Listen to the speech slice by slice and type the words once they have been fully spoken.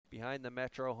Behind the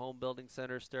Metro Home Building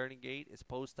Center starting gate is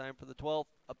post time for the 12th.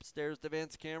 Upstairs to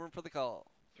Vince Cameron for the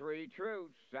call. 3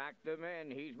 Truths, Zach the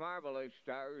Men, He's Marvelous,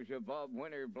 Stars Above,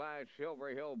 Winter Blast,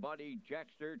 Silver Hill Buddy,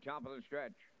 Jetster, top of the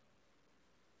stretch.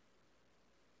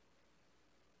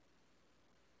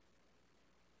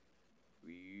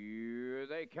 Here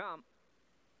they come.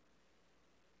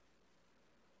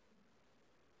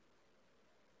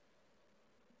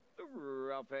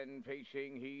 Rough and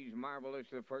pacing, He's Marvelous,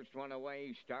 the first one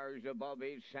away. Stars Above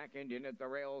is second, in at the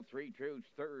rail. 3 Truths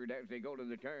third as they go to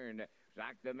the turn.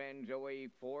 Zach the Men's away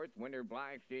fourth. Winter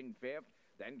Blast in fifth.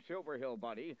 Then Silver Hill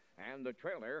Buddy, and the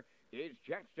trailer is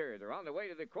Jetster. They're on the way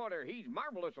to the quarter. He's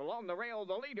Marvelous along the rail,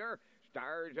 the leader.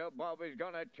 Stars Above is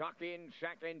going to tuck in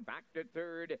second, back to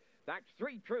third. That's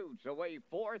 3 Truths away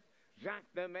fourth. Zach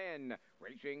the Men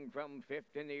racing from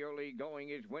fifth in the early going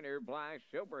is Winter Blast.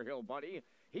 Silver Hill Buddy,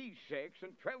 he's sixth,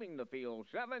 and trailing the field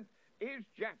seventh is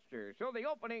Jetster. So the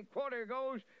opening quarter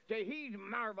goes to He's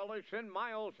Marvelous and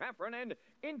Miles Heffernan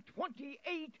in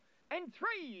 28 and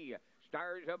 3.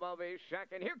 Stars Above is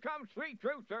second. Here comes 3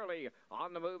 Truths early.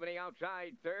 On the move in the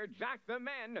outside third. Zach the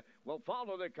Men will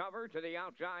follow the cover to the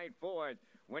outside fourth.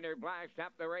 Winter Blast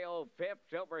up the rail fifth.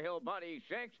 Silver Hill Buddy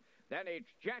sixth. Then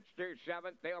it's Jetster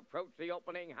seventh. They approach the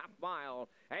opening half mile.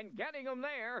 And getting them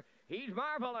there, He's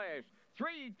Marvelous.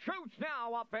 3 Truths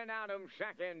now up and at him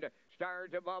second.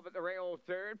 Stars Above at the rail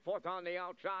third. Fourth on the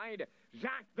outside.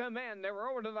 Zach the Men. They're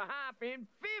over to the half in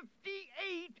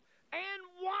 58 and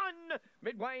 1.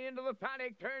 Midway into the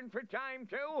paddock, turn for time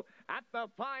 2. At the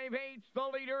 5/8, the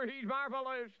leader, He's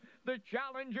Marvelous. The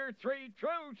challenger, 3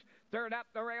 Truths. Third up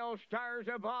the rail, Stars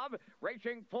Above.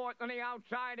 Racing fourth on the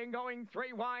outside and going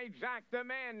 3 wide, Zach the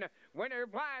Men. Winter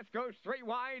Blast goes 3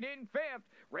 wide in fifth.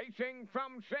 Racing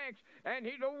from sixth, and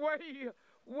he's way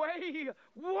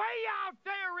out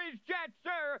there is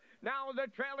Jetster. Now the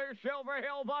trailer, Silver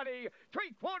Hill Buddy,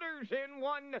 3/4 in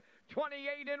 1,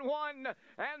 28 and 1,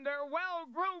 and they're well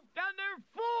grouped, and they're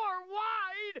 4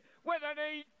 wide with an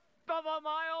 1/8 of a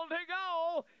mile to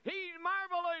go. He's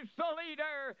Marvelous, the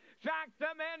leader. Zach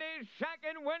the Men is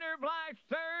second. Winter Blast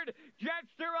third.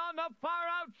 Jetster on the far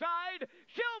outside.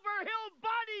 Silver Hill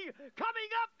Buddy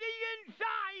coming up the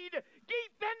inside.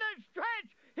 Deep in the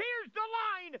stretch. Here's the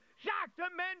line. Zach the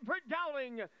Men for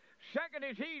Dowling. Second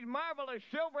is He's Marvelous.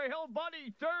 Silver Hill Buddy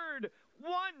third.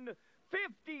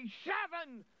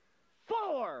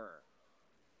 1:57.4.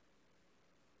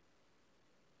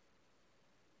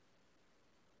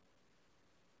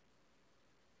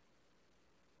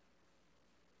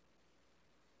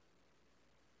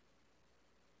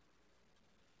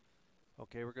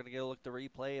 Okay, we're going to get a look at the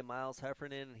replay of Miles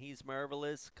Heffernan, and He's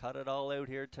Marvelous. Cut it all out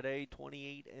here today,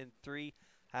 28 and 3,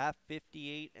 half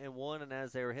 58 and 1, and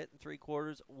as they were hitting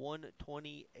 3/4,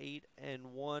 128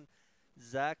 and 1.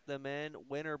 Zach the Men,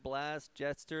 Winter Blast,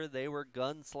 Jetster, they were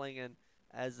gunslinging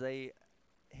as they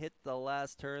hit the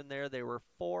last turn there. They were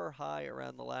 4 high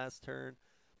around the last turn,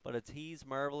 but it's He's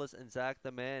Marvelous and Zach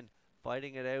the Men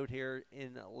fighting it out here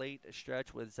in a late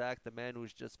stretch with Zach the Men,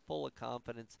 who's just full of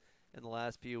confidence in the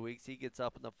last few weeks. He gets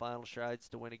up in the final strides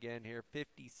to win again here,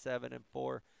 57 and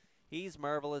 4. He's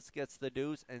Marvelous gets the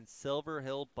deuce, and Silver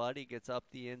Hill Buddy gets up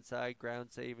the inside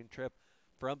ground saving trip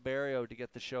from Barrio to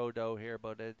get the show dough here,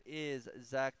 but it is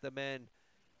Zach the Men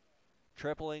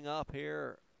tripling up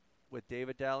here with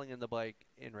David Dowling in the bike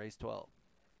in race 12.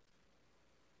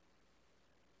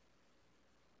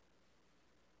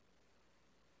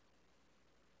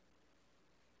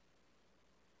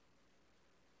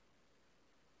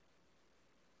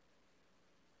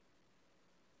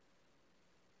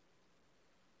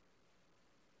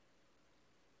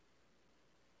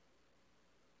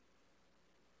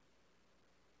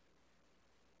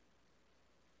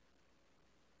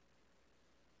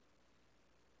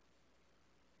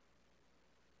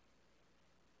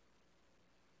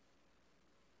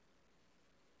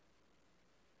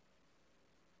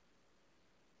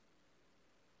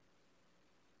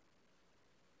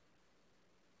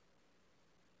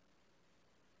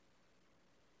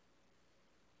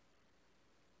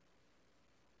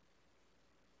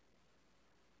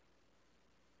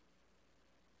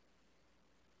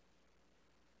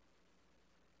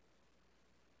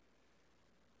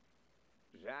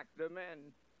 Zach the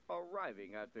Men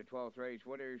arriving at the 12th race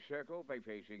winner's circle by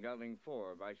facing Gunning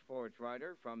 4 by sports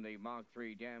rider from the Mach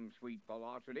 3 Damn Sweet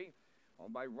Velocity,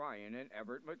 owned by Ryan and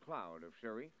Everett McLeod of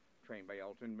Surrey, trained by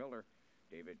Elton Miller.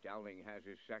 David Dowling has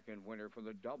his second winner for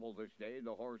the double this day.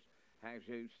 The horse has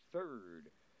his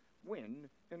third win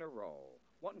in a row.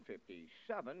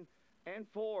 157 and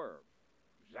 4.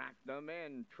 Zach the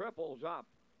Men triples up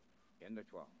in the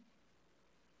 12th.